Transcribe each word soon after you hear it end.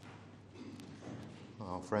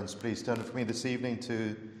Friends, please turn with me this evening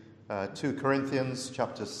to 2 Corinthians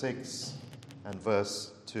chapter 6 and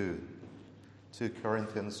verse 2. 2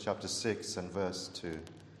 Corinthians chapter 6 and verse 2.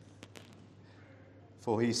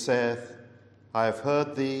 For he saith, I have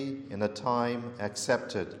heard thee in a time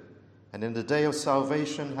accepted, and in the day of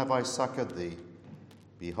salvation have I succored thee.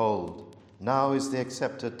 Behold, now is the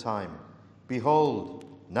accepted time. Behold,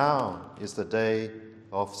 now is the day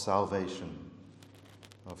of salvation.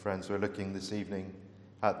 Friends, we're looking this evening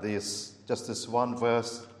at just this one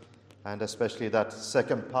verse, and especially that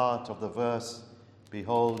second part of the verse.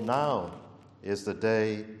 Behold, now is the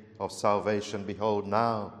day of salvation. Behold,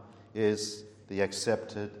 now is the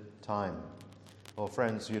accepted time.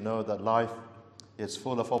 Friends, you know that life is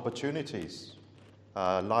full of opportunities.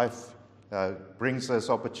 Life brings us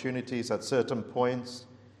opportunities at certain points,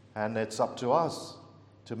 and it's up to us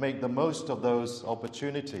to make the most of those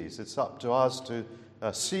opportunities. It's up to us to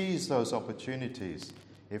seize those opportunities.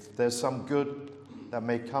 If there's some good that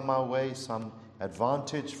may come our way, some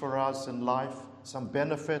advantage for us in life, some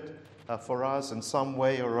benefit for us in some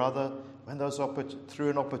way or other, when through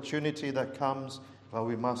an opportunity that comes, well,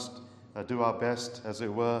 we must do our best, as it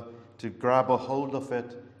were, to grab a hold of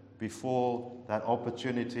it before that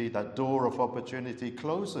opportunity, that door of opportunity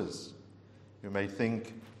closes. You may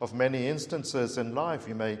think of many instances in life.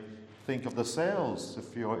 You may think of the sales,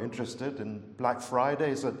 if you're interested in Black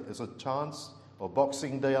Friday as a chance, or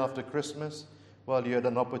Boxing Day after Christmas. Well, you had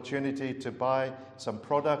an opportunity to buy some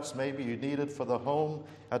products maybe you needed for the home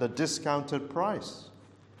at a discounted price.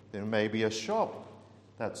 There may be a shop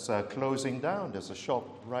that's closing down. There's a shop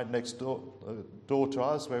right next door to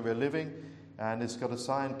us where we're living, and it's got a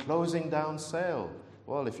sign, closing down sale.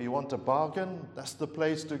 Well, if you want a bargain, that's the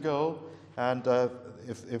place to go. And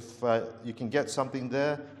if you can get something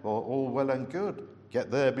there, well, all well and good. Get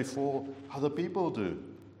there before other people do.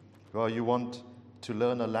 Well, you want to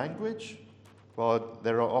learn a language? Well,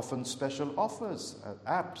 there are often special offers,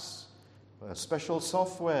 apps, special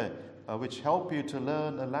software which help you to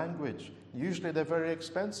learn a language. Usually they're very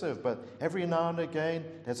expensive, but every now and again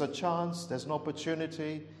there's a chance, there's an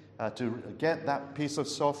opportunity to get that piece of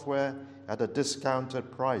software at a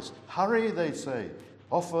discounted price. Hurry, they say.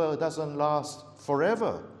 Offer doesn't last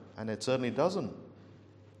forever, and it certainly doesn't.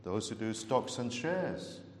 Those who do stocks and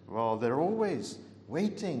shares, well, they're always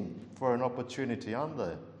waiting for an opportunity, aren't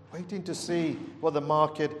they? Waiting to see what the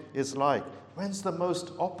market is like. When's the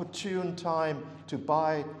most opportune time to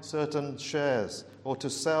buy certain shares or to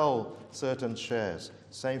sell certain shares?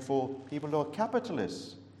 Same for people who are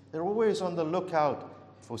capitalists. They're always on the lookout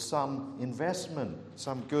for some investment,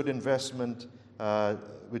 some good investment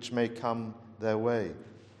which may come their way.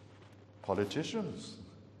 Politicians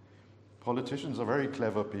are very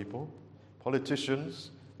clever people.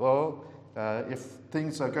 Politicians, well, if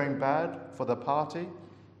things are going bad for the party,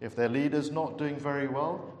 if their leader's not doing very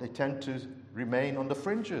well, they tend to remain on the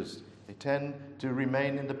fringes. They tend to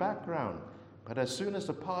remain in the background. But as soon as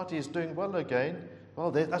the party is doing well again, well,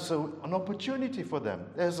 that's an opportunity for them.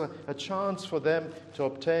 There's a chance for them to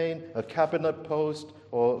obtain a cabinet post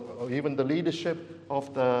or even the leadership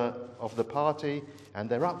of the party, and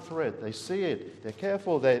they're up for it. They see it. They're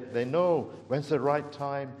careful. They know when's the right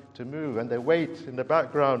time to move, and they wait in the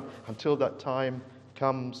background until that time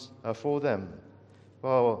comes for them.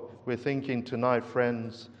 Well, we're thinking tonight,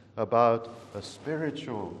 friends, about a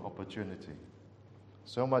spiritual opportunity.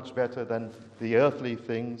 So much better than the earthly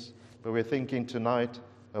things, but we're thinking tonight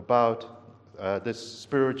about this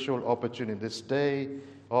spiritual opportunity, this day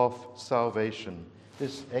of salvation,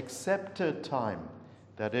 this accepted time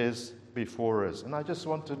that is before us. And I just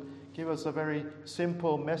want to give us a very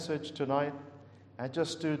simple message tonight, and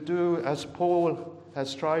just to do as Paul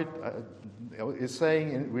has tried, is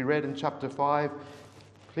saying, we read in chapter 5,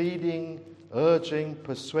 pleading, urging,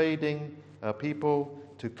 persuading people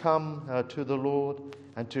to come to the Lord,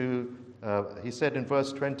 and to, he said in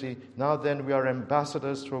verse 20, now then we are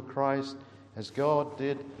ambassadors for Christ, as God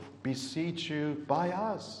did beseech you by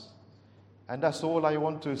us. And that's all I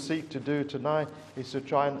want to seek to do tonight, is to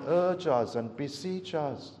try and urge us and beseech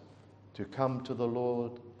us to come to the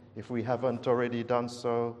Lord, if we haven't already done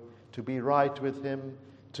so, to be right with Him,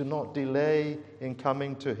 to not delay in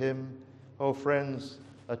coming to Him. Oh, friends,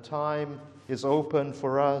 a time is open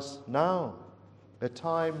for us now, a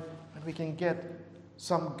time when we can get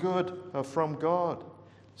some good from God,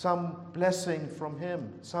 some blessing from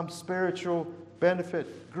Him, some spiritual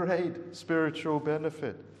benefit, great spiritual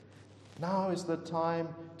benefit. Now is the time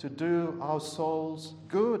to do our souls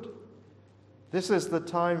good. This is the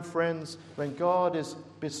time, friends, when God is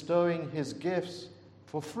bestowing His gifts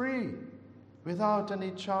for free, without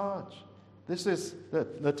any charge. This is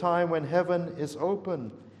the time when heaven is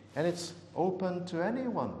open, and it's open to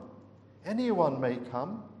anyone. Anyone may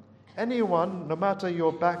come. Anyone, no matter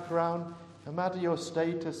your background, no matter your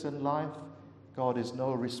status in life. God is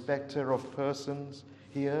no respecter of persons.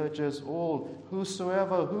 He urges all,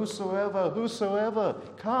 whosoever,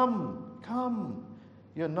 come.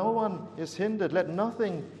 No one is hindered. Let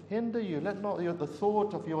nothing hinder you. Let not the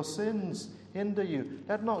thought of your sins hinder you.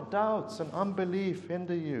 Let not doubts and unbelief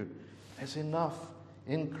hinder you. There's enough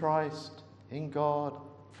in Christ, in God,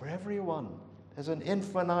 for everyone. There's an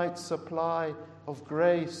infinite supply of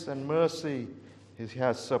grace and mercy. He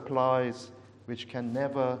has supplies which can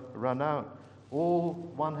never run out. All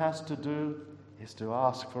one has to do is to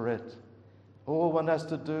ask for it. All one has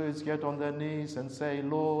to do is get on their knees and say,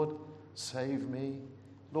 Lord, save me.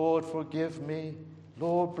 Lord, forgive me.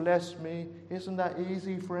 Lord, bless me. Isn't that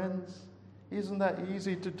easy, friends? Isn't that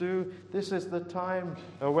easy to do? This is the time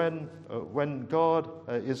when God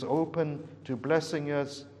is open to blessing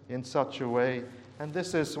us in such a way. And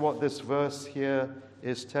this is what this verse here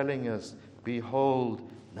is telling us.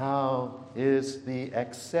 Behold, now is the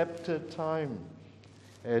accepted time.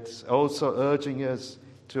 It's also urging us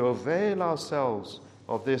to avail ourselves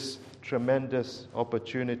of this tremendous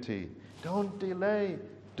opportunity. Don't delay.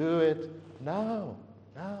 Do it now.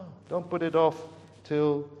 Now. Don't put it off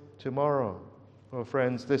till tomorrow. Well,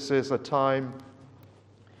 friends, this is a time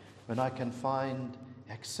when I can find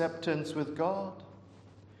acceptance with God.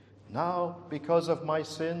 Now, because of my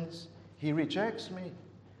sins, He rejects me.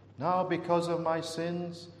 Now, because of my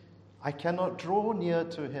sins, I cannot draw near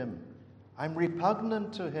to Him. I'm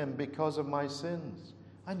repugnant to Him because of my sins.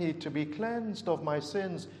 I need to be cleansed of my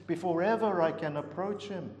sins before ever I can approach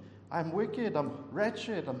Him. I'm wicked, I'm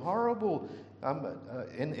wretched, I'm horrible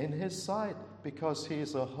in His sight because He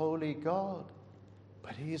is a holy God.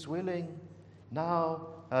 But He is willing now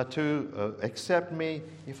to accept me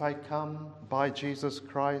if I come by Jesus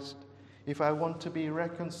Christ. If I want to be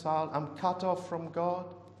reconciled, I'm cut off from God.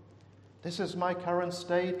 This is my current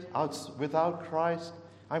state without Christ.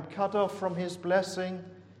 I'm cut off from His blessing.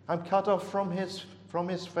 I'm cut off from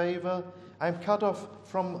His favor. I'm cut off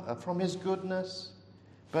from His goodness.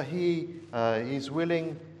 But He's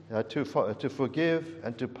willing to forgive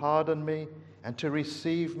and to pardon me and to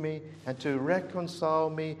receive me and to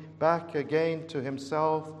reconcile me back again to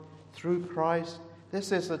Himself through Christ.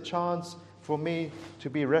 This is a chance for me to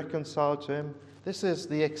be reconciled to Him. This is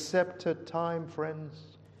the accepted time, friends.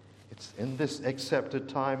 It's in this accepted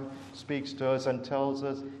time speaks to us and tells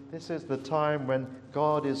us this is the time when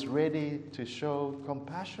God is ready to show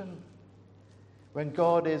compassion. When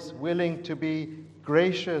God is willing to be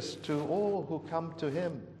gracious to all who come to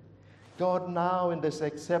Him. God now in this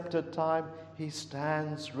accepted time, He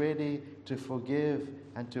stands ready to forgive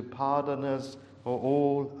and to pardon us for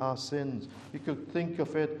all our sins. You could think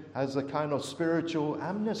of it as a kind of spiritual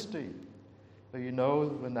amnesty. You know,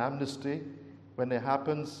 when it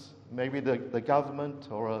happens, maybe the government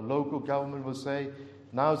or a local government will say,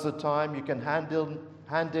 now's the time you can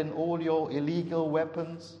hand in all your illegal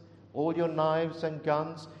weapons, all your knives and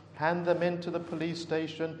guns, hand them into the police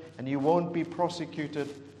station, and you won't be prosecuted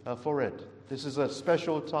for it. This is a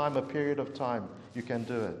special time, a period of time you can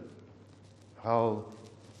do it. How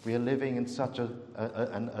we are living in such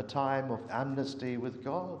a time of amnesty with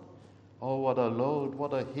God. Oh, what a load,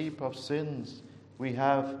 what a heap of sins we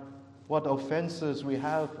have, what offenses we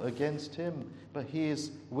have against Him. But He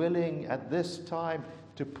is willing at this time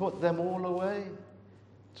to put them all away,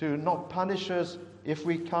 to not punish us if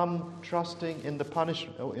we come trusting in the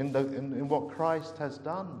punishment, in what Christ has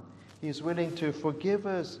done. He is willing to forgive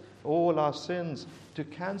us all our sins, to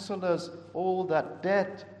cancel us all that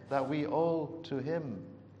debt that we owe to Him.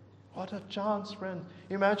 What a chance, friends!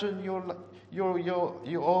 Imagine you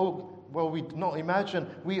owe. Well,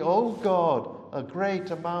 we owe God a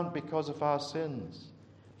great amount because of our sins.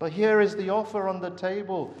 But here is the offer on the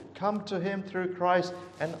table. Come to Him through Christ,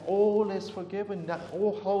 and all is forgiven. That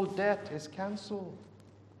whole debt is cancelled.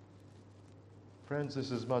 Friends,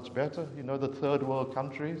 this is much better. You know, the third world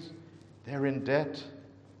countries, they're in debt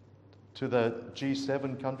to the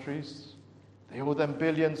G7 countries. They owe them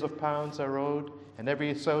billions of pounds are owed. And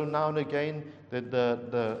every so now and again,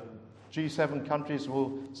 the G7 countries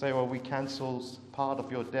will say, well, we cancel part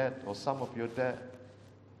of your debt or some of your debt.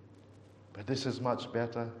 But this is much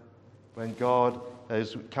better when God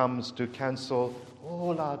comes to cancel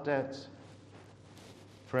all our debts.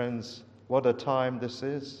 Friends, what a time this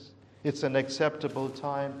is. It's an acceptable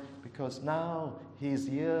time because now His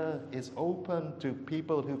ear is open to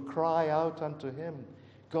people who cry out unto Him.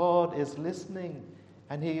 God is listening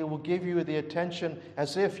and He will give you the attention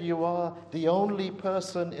as if you are the only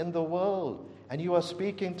person in the world, and you are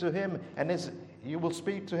speaking to Him, and you will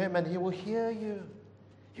speak to Him, and He will hear you.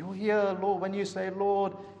 You will hear, Lord, when you say,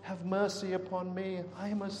 Lord, have mercy upon me, I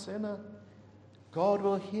am a sinner. God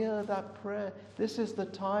will hear that prayer. This is the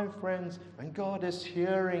time, friends, when God is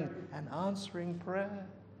hearing and answering prayer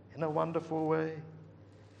in a wonderful way.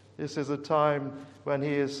 This is a time when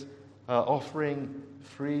He is offering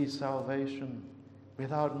free salvation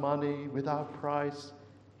without money, without price.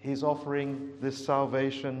 He's offering this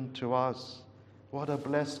salvation to us. What a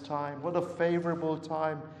blessed time. What a favorable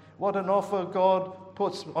time. What an offer God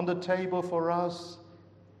puts on the table for us.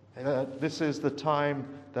 This is the time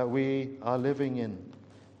that we are living in.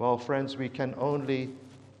 Well, friends, we only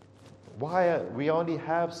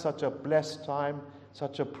have such a blessed time,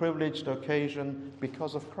 such a privileged occasion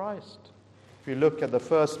because of Christ. If you look at the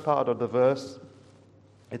first part of the verse,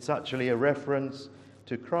 it's actually a reference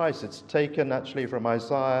to Christ. It's taken actually from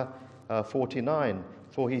Isaiah 49.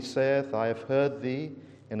 For He saith, I have heard thee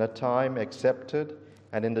in a time accepted,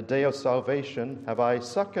 and in the day of salvation have I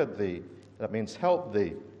succored thee. That means helped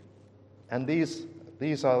thee. And these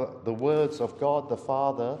are the words of God the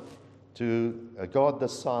Father to God the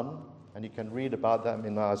Son, and you can read about them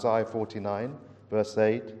in Isaiah 49, verse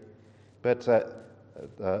 8. But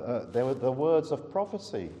they were the words of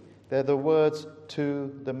prophecy. They're the words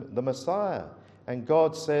to the Messiah. And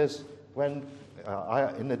God says, when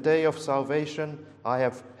in the day of salvation I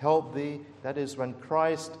have helped thee, that is when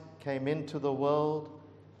Christ came into the world,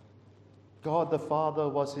 God the Father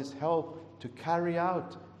was His help to carry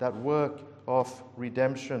out that work of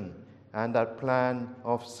redemption and that plan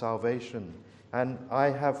of salvation. And I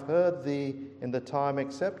have heard thee in the time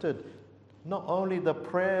accepted. Not only the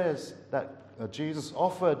prayers that Jesus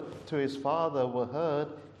offered to His Father were heard,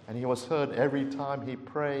 and He was heard every time He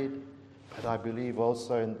prayed, but I believe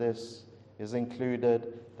also in this is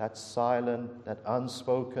included that silent, that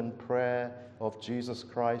unspoken prayer of Jesus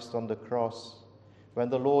Christ on the cross. When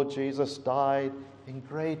the Lord Jesus died in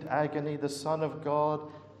great agony, the Son of God,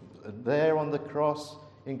 there on the cross,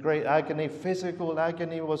 in great agony. Physical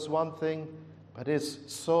agony was one thing, but His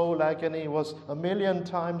soul agony was 1,000,000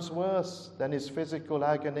 times worse than His physical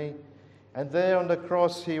agony. And there on the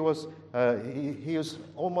cross, He was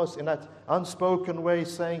almost in that unspoken way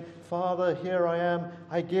saying, Father, here I am.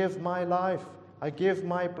 I give my life. I give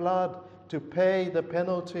my blood to pay the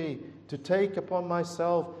penalty, to take upon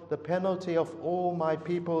myself the penalty of all my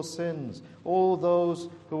people's sins, all those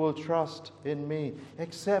who will trust in me.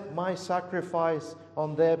 Accept my sacrifice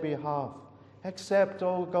on their behalf. Accept,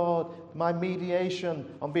 O God, my mediation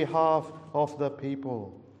on behalf of the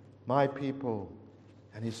people, my people.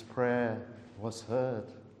 And His prayer was heard.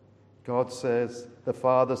 God says, the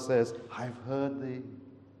Father says, I've heard thee.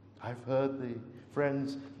 I've heard thee.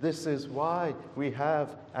 Friends, this is why we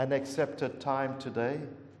have an accepted time today.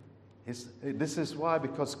 This is why,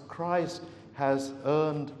 because Christ has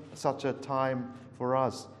earned such a time for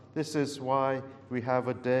us. This is why we have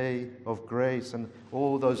a day of grace, and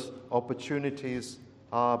all those opportunities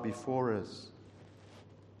are before us.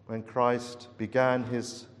 When Christ began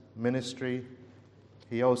His ministry,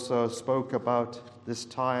 He also spoke about this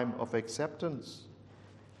time of acceptance.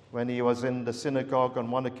 When He was in the synagogue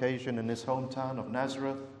on one occasion in His hometown of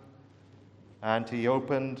Nazareth, and He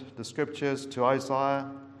opened the scriptures to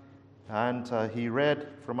Isaiah, and He read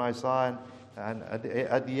from Isaiah, and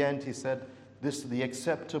at the end He said, this is the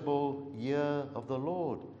acceptable year of the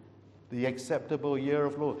Lord. The acceptable year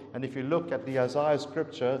of the Lord. And if you look at the Isaiah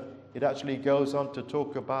scripture, it actually goes on to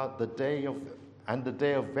talk about the day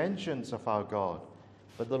of vengeance of our God.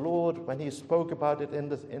 But the Lord, when He spoke about it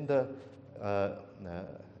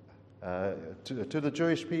to the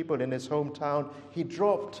Jewish people in His hometown, He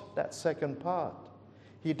dropped that second part.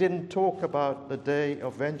 He didn't talk about the day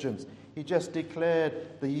of vengeance. He just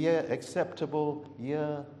declared the acceptable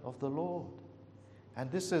year of the Lord. And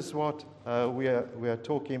this is what we are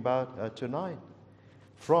talking about tonight.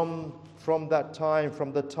 From that time,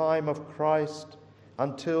 from the time of Christ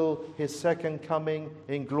until His second coming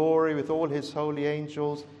in glory with all His holy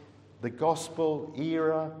angels, the gospel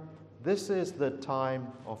era, this is the time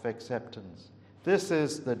of acceptance. This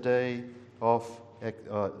is the day of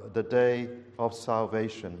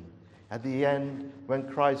salvation. At the end, when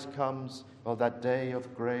Christ comes, well, that day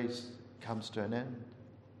of grace comes to an end.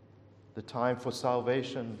 The time for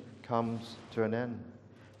salvation comes to an end.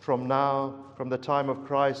 From the time of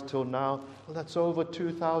Christ till now, well, that's over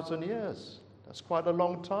 2,000 years. That's quite a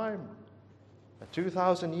long time.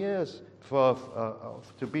 2,000 years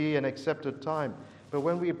to be an accepted time. But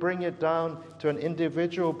when we bring it down to an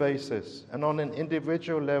individual basis and on an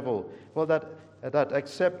individual level, well, that that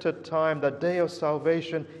accepted time, that day of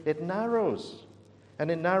salvation, it narrows. And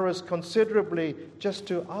it narrows considerably just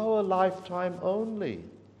to our lifetime only.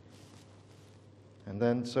 And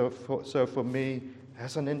then so for me,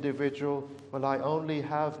 as an individual, well, I only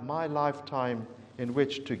have my lifetime in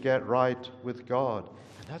which to get right with God.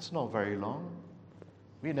 And that's not very long.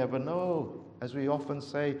 We never know, as we often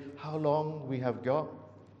say, how long we have got.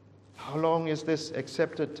 How long is this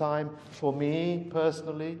accepted time for me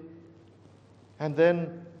personally? And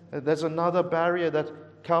then there's another barrier that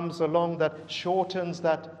comes along that shortens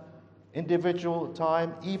that individual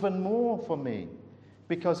time even more for me,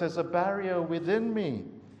 because there's a barrier within me.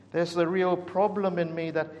 There's the real problem in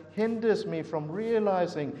me that hinders me from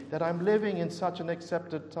realizing that I'm living in such an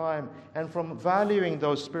accepted time and from valuing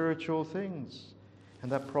those spiritual things.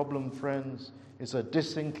 And that problem, friends, is a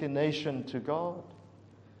disinclination to God,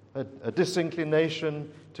 a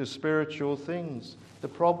disinclination to spiritual things. The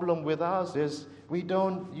problem with us is we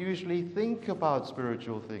don't usually think about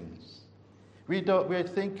spiritual things. We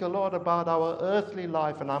think a lot about our earthly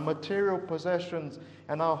life and our material possessions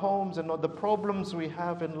and our homes and all the problems we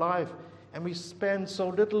have in life. And we spend so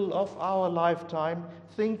little of our lifetime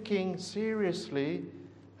thinking seriously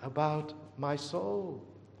about my soul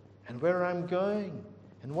and where I'm going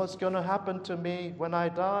and what's going to happen to me when I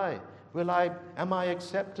die. Am I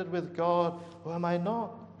accepted with God or am I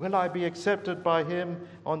not? Will I be accepted by Him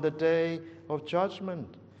on the day of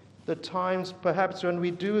judgment? The times perhaps when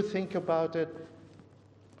we do think about it,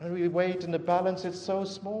 when we wait in the balance, it's so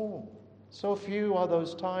small. So few are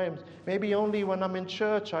those times. Maybe only when I'm in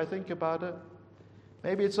church I think about it.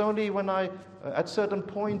 Maybe it's only when at certain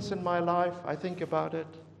points in my life, I think about it.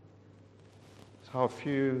 How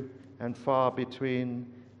few and far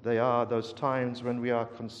between they are, those times when we are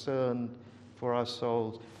concerned for our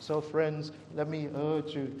souls. So friends, let me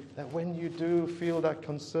urge you that when you do feel that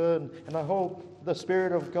concern, and I hope the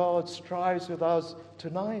Spirit of God strives with us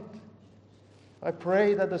tonight. I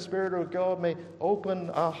pray that the Spirit of God may open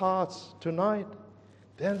our hearts tonight.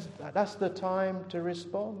 Then that's the time to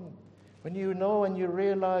respond. When you know and you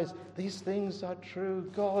realize these things are true,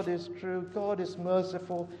 God is true, God is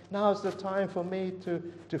merciful. Now's the time for me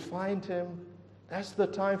to find Him. That's the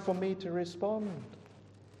time for me to respond.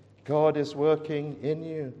 God is working in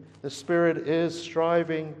you. The Spirit is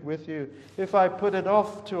striving with you. If I put it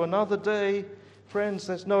off to another day, friends,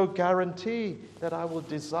 there's no guarantee that I will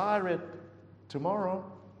desire it tomorrow.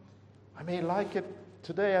 I may like it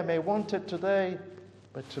today, I may want it today,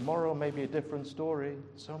 but tomorrow may be a different story.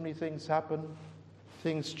 So many things happen.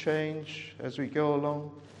 Things change as we go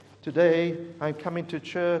along. Today, I'm coming to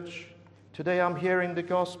church. Today, I'm hearing the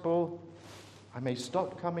gospel. I may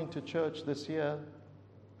stop coming to church this year.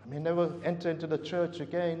 I may never enter into the church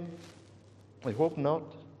again. I hope not.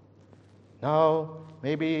 Now,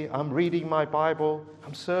 maybe I'm reading my Bible.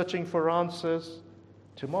 I'm searching for answers.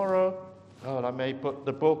 Tomorrow, well, I may put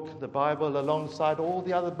the Bible, alongside all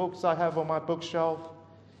the other books I have on my bookshelf,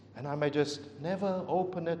 and I may just never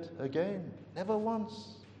open it again, never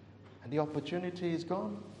once, and the opportunity is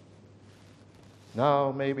gone.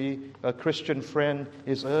 Now, maybe a Christian friend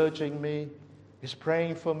is urging me, is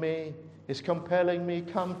praying for me, is compelling me,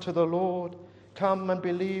 come to the Lord, come and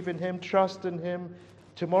believe in Him, trust in Him.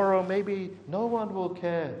 Tomorrow, maybe no one will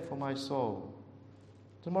care for my soul.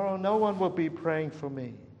 Tomorrow, no one will be praying for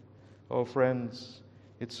me. Oh, friends,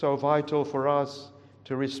 it's so vital for us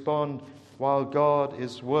to respond while God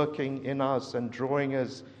is working in us and drawing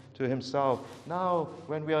us to Himself. Now,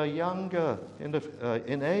 when we are younger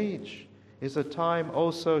in age, is a time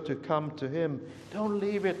also to come to Him. Don't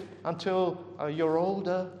leave it until you're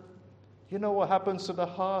older. You know what happens to the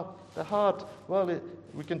heart? The heart, well,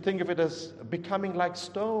 we can think of it as becoming like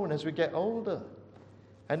stone as we get older.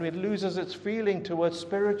 And it loses its feeling towards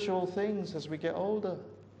spiritual things as we get older.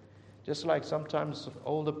 Just like sometimes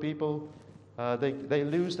older people, they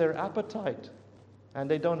lose their appetite. And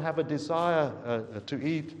they don't have a desire to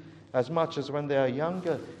eat as much as when they are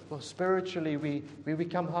younger. Well, spiritually, we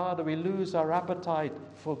become harder. We lose our appetite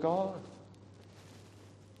for God.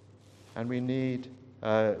 And we need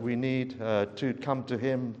to come to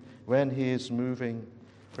Him when He is moving.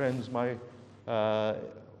 Friends, my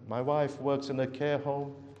wife works in a care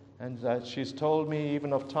home, and she's told me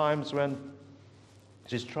even of times when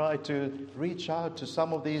she's tried to reach out to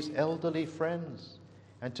some of these elderly friends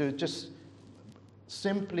and to just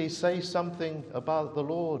simply say something about the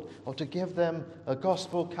Lord, or to give them a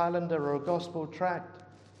gospel calendar or a gospel tract.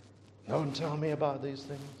 Don't tell me about these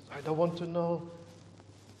things. I don't want to know.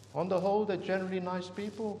 On the whole, they're generally nice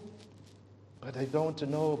people, but they don't want to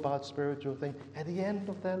know about spiritual things at the end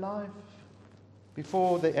of their life,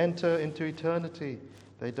 before they enter into eternity.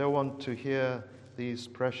 They don't want to hear these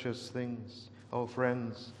precious things. Oh,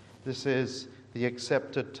 friends, this is the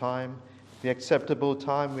accepted time. The acceptable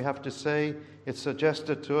time, we have to say, it's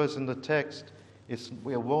suggested to us in the text, it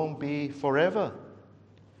won't be forever.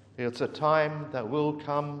 It's a time that will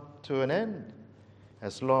come to an end.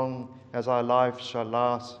 As long as our life shall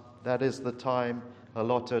last, that is the time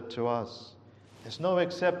allotted to us. There's no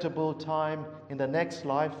acceptable time in the next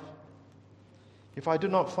life. If I do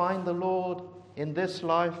not find the Lord in this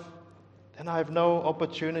life, then I have no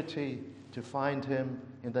opportunity to find him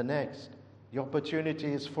in the next. The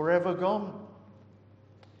opportunity is forever gone.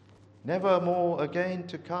 Never more again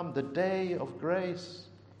to come. The day of grace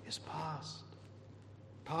is past.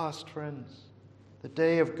 Past, friends. The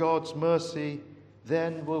day of God's mercy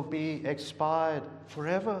then will be expired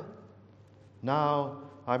forever. Now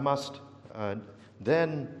I must,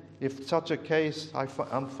 then if such a case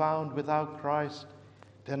I'm found without Christ,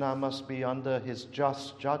 then I must be under his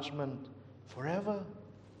just judgment forever.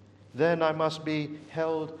 Then I must be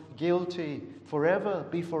held guilty forever,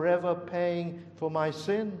 be forever paying for my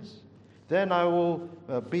sins. Then I will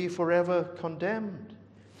be forever condemned.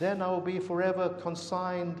 Then I will be forever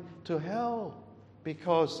consigned to hell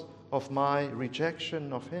because of my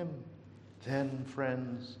rejection of him. Then,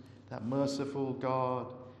 friends, that merciful God,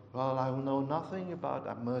 well, I will know nothing about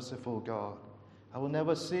that merciful God. I will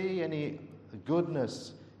never see any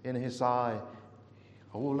goodness in his eye.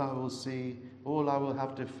 All I will see, all I will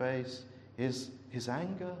have to face is his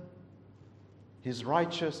anger, his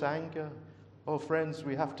righteous anger. Oh, friends,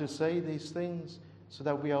 we have to say these things so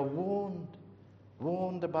that we are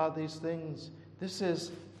warned about these things. This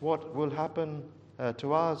is what will happen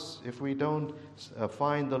to us if we don't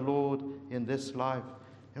find the Lord in this life.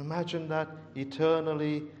 Imagine that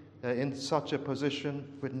eternally in such a position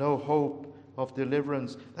with no hope of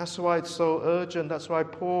deliverance. That's why it's so urgent. That's why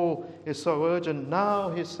Paul is so urgent.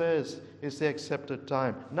 Now, he says, is the accepted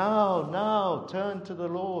time. Now, turn to the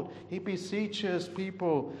Lord. He beseeches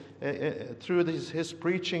people through his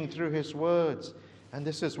preaching, through his words. And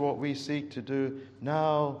this is what we seek to do.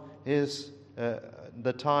 Now is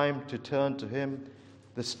the time to turn to him.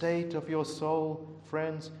 The state of your soul,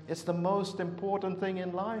 friends, it's the most important thing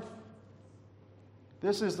in life.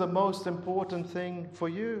 This is the most important thing for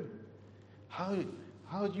you. How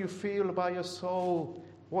do you feel about your soul?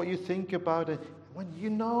 What you think about it? When you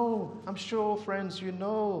know, I'm sure, friends, you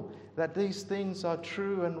know that these things are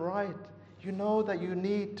true and right. You know that you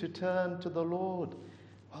need to turn to the Lord.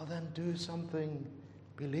 Well, then do something.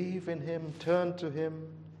 Believe in him. Turn to him.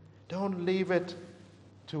 Don't leave it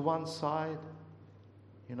to one side.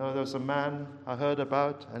 You know, there was a man I heard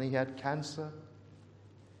about, and he had cancer.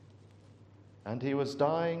 And he was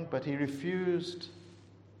dying, but he refused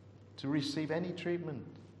to receive any treatment.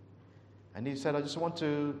 And he said, I just want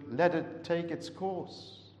to let it take its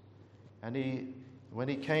course. And when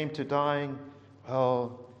he came to dying,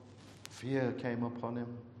 fear came upon him.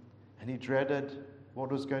 And he dreaded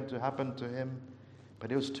what was going to happen to him.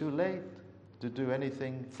 But it was too late to do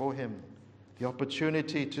anything for him. The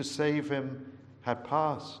opportunity to save him had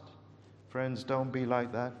passed. Friends, don't be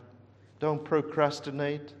like that. Don't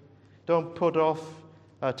procrastinate. Don't put off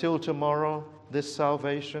till tomorrow this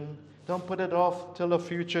salvation. Don't put it off till a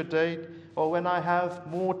future date or when I have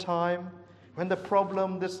more time. When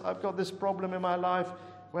I've got this problem in my life,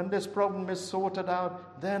 when this problem is sorted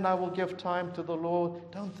out, then I will give time to the Lord.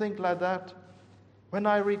 Don't think like that. When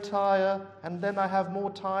I retire and then I have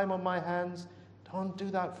more time on my hands, don't do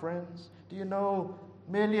that, friends. Do you know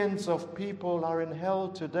millions of people are in hell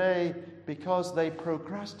today because they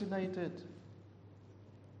procrastinated?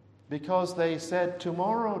 Because they said,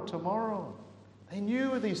 tomorrow. They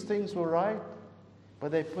knew these things were right,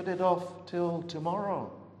 but they put it off till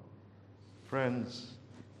tomorrow. Friends,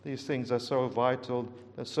 these things are so vital.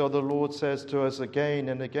 And so the Lord says to us again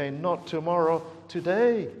and again, not tomorrow,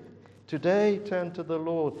 today. Today, turn to the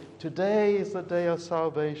Lord. Today is the day of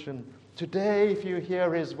salvation. Today, if you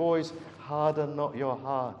hear his voice, harden not your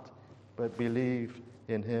heart, but believe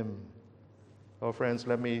in him. Oh, friends,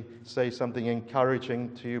 let me say something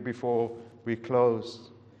encouraging to you before we close.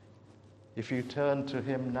 If you turn to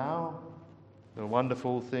him now, the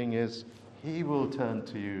wonderful thing is he will turn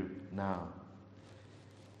to you now.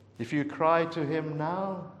 If you cry to him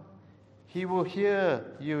now, he will hear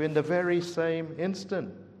you in the very same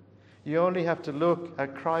instant. You only have to look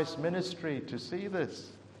at Christ's ministry to see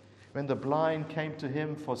this. When the blind came to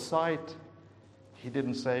him for sight, he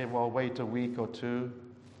didn't say, well, wait a week or two,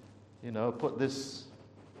 put this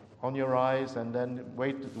on your eyes and then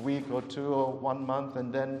wait a week or two or 1 month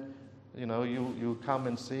and then you'll come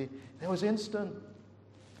and see. It was instant.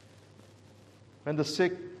 When the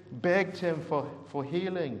sick begged him for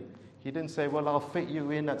healing. He didn't say, well, I'll fit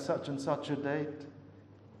you in at such and such a date.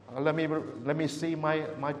 Let me see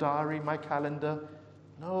my diary, my calendar.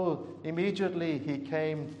 No, immediately he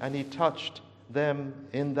came and he touched them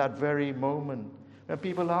in that very moment. When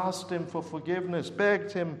people asked him for forgiveness,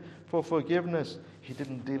 begged him for forgiveness, he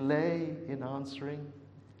didn't delay in answering.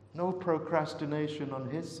 No procrastination on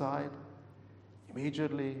his side.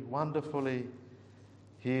 Immediately, wonderfully,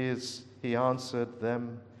 he answered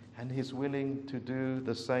them, and he's willing to do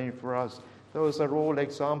the same for us. Those are all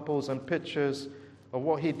examples and pictures of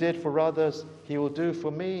what he did for others. He will do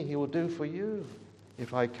for me, he will do for you.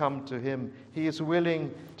 If I come to him, he is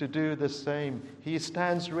willing to do the same. He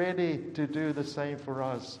stands ready to do the same for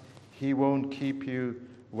us. He won't keep you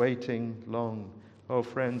waiting long. Oh,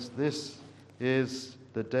 friends, this is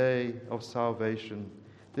the day of salvation.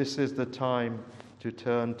 This is the time to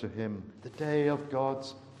turn to him. The day of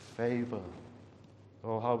God's favor.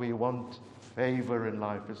 Oh, how we want favor in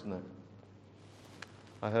life, isn't it?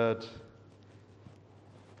 I heard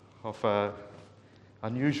of an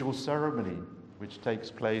unusual ceremony which takes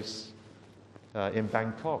place in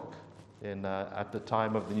Bangkok at the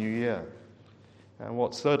time of the New Year. And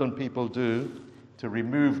what certain people do to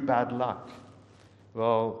remove bad luck,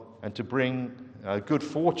 well, and to bring good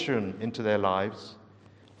fortune into their lives,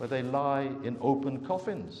 where they lie in open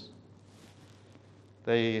coffins.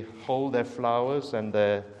 They hold their flowers and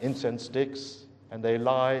their incense sticks, and they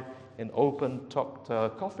lie in open-topped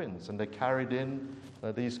coffins, and they're carried in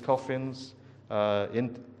these coffins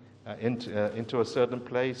into a certain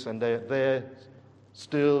place, and they're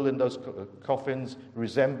still in those coffins,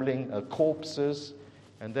 resembling corpses.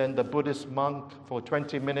 And then the Buddhist monk, for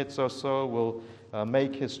 20 minutes or so, will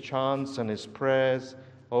make his chants and his prayers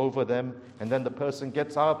over them, and then the person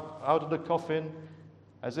gets out of the coffin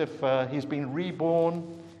as if he's been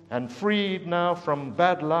reborn and freed now from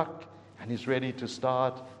bad luck, and he's ready to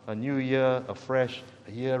start a new year afresh.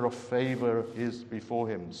 A year of favor is before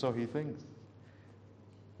him, so he thinks.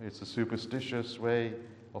 It's a superstitious way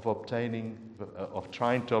of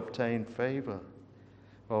trying to obtain favor.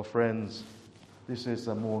 Well, friends, this is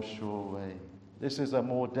a more sure way. This is a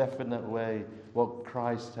more definite way, what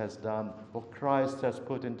Christ has done, what Christ has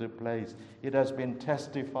put into place. It has been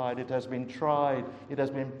testified, it has been tried, it has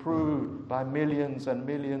been proved by millions and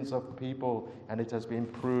millions of people, and it has been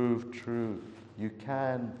proved true. You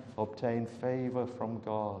can obtain favor from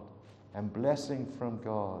God and blessing from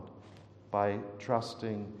God by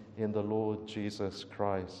trusting in the Lord Jesus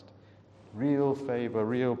Christ. Real favor,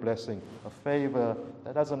 real blessing, a favor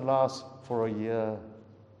that doesn't last for a year,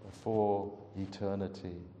 but for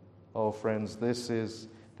eternity. Oh, friends, this is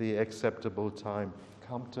the acceptable time.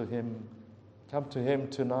 Come to him. Come to him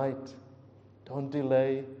tonight. Don't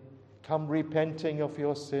delay. Come repenting of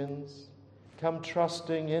your sins. Come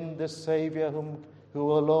trusting in the Savior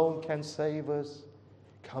who alone can save us.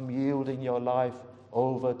 Come yielding your life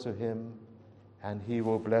over to him, and he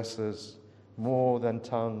will bless us more than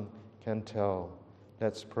tongue can tell.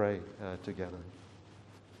 Let's pray together.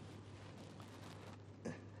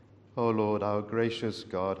 O Lord, our gracious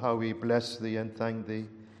God, how we bless thee and thank thee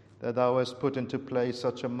that thou hast put into place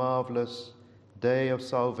such a marvelous day of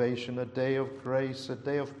salvation, a day of grace, a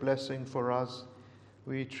day of blessing for us.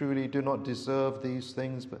 We truly do not deserve these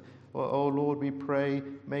things, but, O Lord, we pray,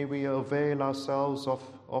 may we avail ourselves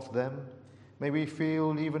of them. May we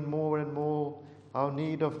feel even more and more our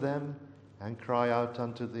need of them and cry out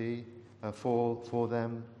unto thee for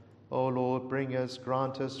them. O Lord,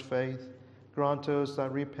 grant us faith, grant us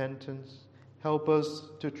that repentance, help us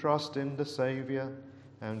to trust in the Saviour,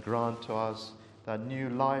 and grant to us that new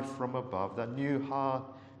life from above, that new heart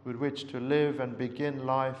with which to live and begin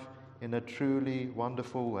life in a truly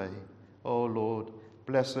wonderful way. O Lord,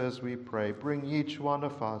 bless us, we pray. Bring each one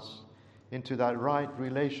of us into that right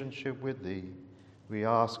relationship with thee. We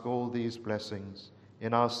ask all these blessings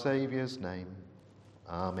in our Saviour's name.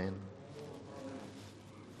 Amen.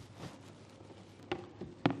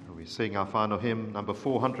 We sing our final hymn, number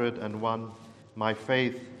 401, My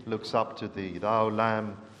Faith Looks Up to Thee, Thou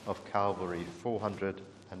Lamb of Calvary,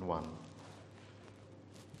 401.